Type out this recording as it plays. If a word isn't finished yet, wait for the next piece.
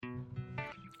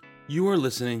You are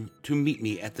listening to Meet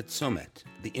Me at the Tzomet,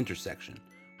 the intersection,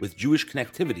 with Jewish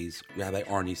Connectivity's Rabbi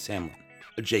Arnie Samlin,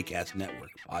 a JCast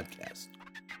Network podcast.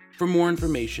 For more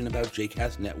information about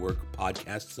JCast Network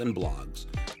podcasts and blogs,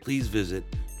 please visit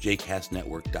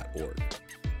jcastnetwork.org.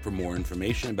 For more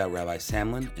information about Rabbi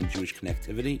Samlin and Jewish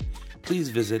Connectivity, please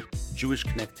visit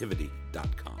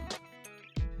jewishconnectivity.com.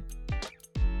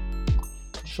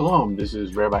 Shalom, this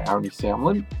is Rabbi Arnie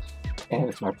Samlin, and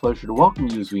it's my pleasure to welcome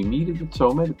you as we meet at the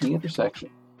Tzomet at the intersection.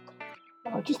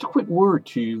 Just a quick word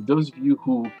to those of you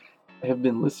who have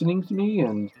been listening to me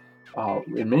and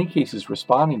in many cases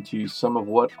responding to some of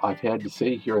what I've had to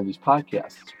say here on these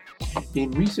podcasts.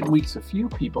 In recent weeks, a few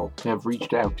people have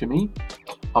reached out to me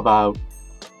about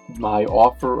my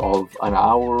offer of an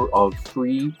hour of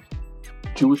free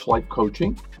Jewish life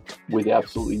coaching with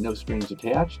absolutely no strings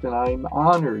attached, and I'm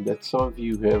honored that some of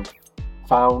you have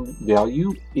found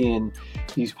value in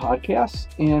these podcasts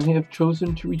and have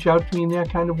chosen to reach out to me in that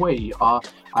kind of way.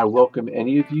 I welcome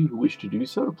any of you who wish to do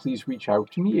so to please reach out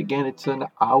to me. Again, it's an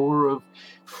hour of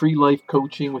free life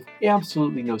coaching with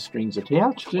absolutely no strings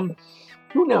attached, and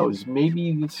who knows,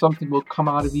 maybe something will come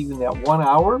out of even that 1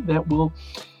 hour that will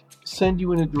send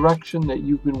you in a direction that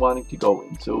you've been wanting to go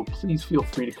in. So please feel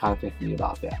free to contact me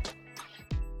about that.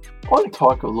 I want to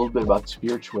talk a little bit about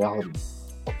spirituality.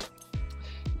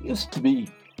 It used to be,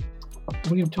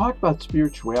 when you talk about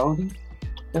spirituality,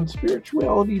 and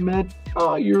spirituality meant,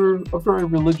 you're a very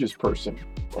religious person.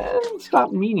 And it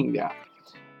stopped meaning that.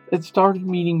 It started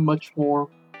meaning much more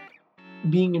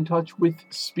being in touch with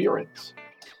spirits.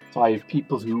 So I have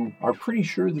people who are pretty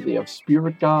sure that they have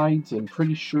spirit guides and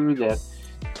pretty sure that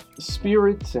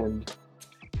spirits and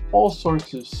all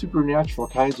sorts of supernatural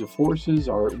kinds of forces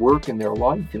are at work in their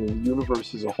life and in the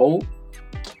universe as a whole.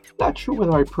 Not sure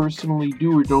whether I personally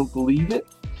do or don't believe it,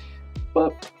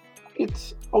 but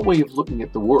it's a way of looking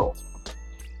at the world.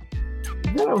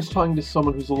 And then I was talking to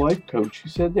someone who's a life coach who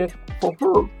said that for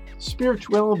her,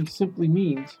 spirituality simply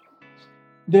means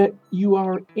that you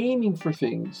are aiming for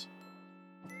things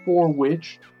for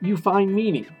which you find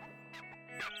meaning.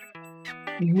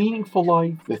 Meaningful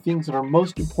life, the things that are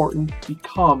most important,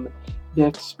 become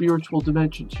that spiritual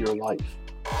dimension to your life.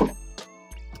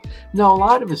 Now, a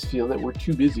lot of us feel that we're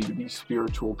too busy to be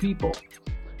spiritual people.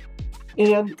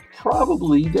 And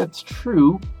probably that's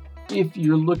true if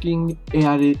you're looking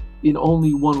at it in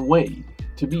only one way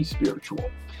to be spiritual.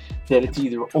 That it's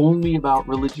either only about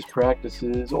religious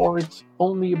practices or it's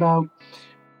only about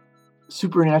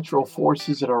supernatural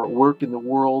forces that are at work in the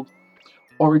world,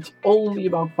 or it's only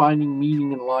about finding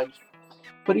meaning in life.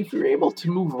 But if you're able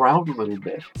to move around a little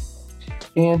bit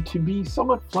and to be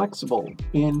somewhat flexible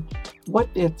in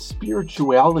what that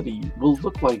spirituality will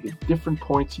look like at different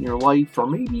points in your life, or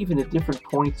maybe even at different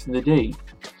points in the day,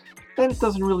 then it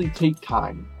doesn't really take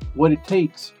time. What it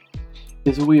takes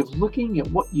is a way of looking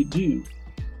at what you do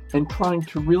and trying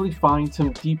to really find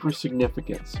some deeper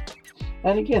significance.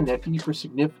 And again, that deeper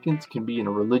significance can be in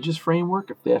a religious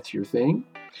framework, if that's your thing.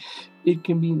 It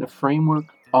can be in the framework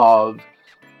of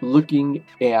looking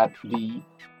at the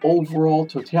overall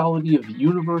totality of the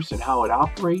universe and how it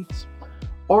operates.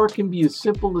 Or it can be as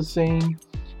simple as saying,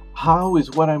 how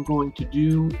is what I'm going to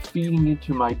do feeding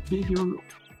into my bigger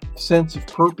sense of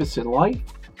purpose in life?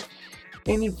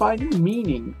 And in finding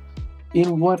meaning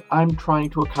in what I'm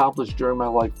trying to accomplish during my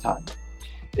lifetime.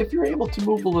 If you're able to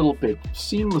move a little bit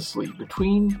seamlessly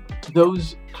between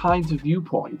those kinds of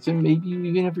viewpoints, and maybe you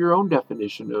even have your own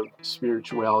definition of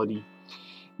spirituality,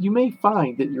 you may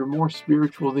find that you're more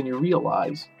spiritual than you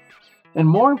realize. And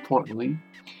more importantly,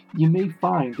 you may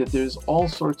find that there's all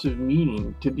sorts of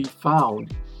meaning to be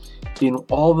found in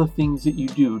all the things that you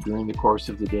do during the course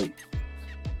of the day.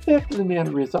 The fact of the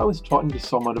matter is, I was talking to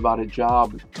someone about a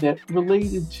job that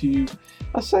related to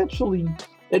essentially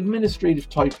administrative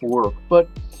type work, but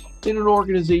in an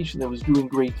organization that was doing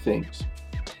great things.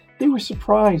 They were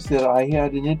surprised that I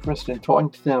had an interest in talking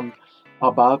to them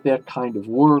about that kind of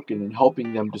work and in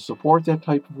helping them to support that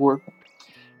type of work.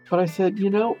 But I said,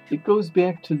 it goes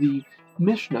back to the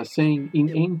Mishnah saying, in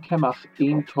ein kemach,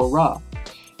 ein Torah.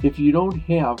 If you don't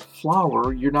have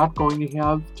flour, you're not going to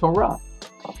have Torah.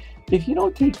 If you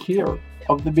don't take care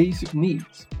of the basic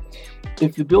needs,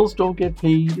 if the bills don't get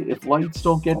paid, if lights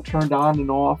don't get turned on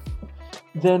and off,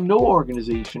 then no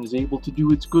organization is able to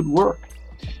do its good work,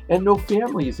 and no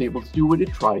family is able to do what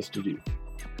it tries to do.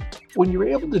 When you're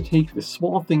able to take the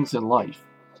small things in life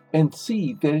and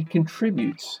see that it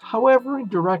contributes, however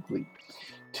indirectly,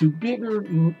 to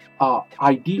bigger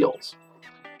ideals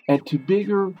and to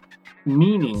bigger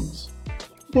meanings,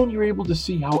 then you're able to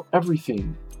see how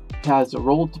everything has a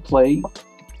role to play,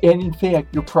 and in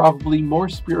fact, you're probably more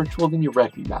spiritual than you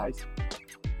recognize.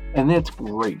 And that's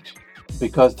great,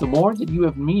 because the more that you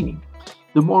have meaning,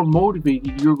 the more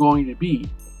motivated you're going to be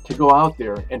to go out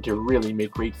there and to really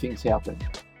make great things happen.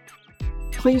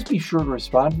 Please be sure to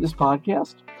respond to this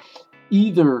podcast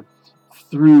either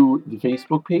through the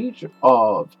Facebook page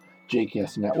of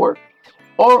JCast Network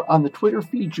or on the Twitter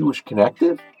feed Jewish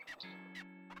Connective.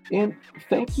 And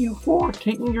thank you for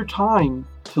taking your time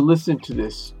to listen to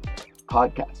this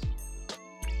podcast.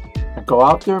 Go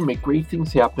out there, make great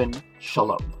things happen.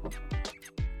 Shalom.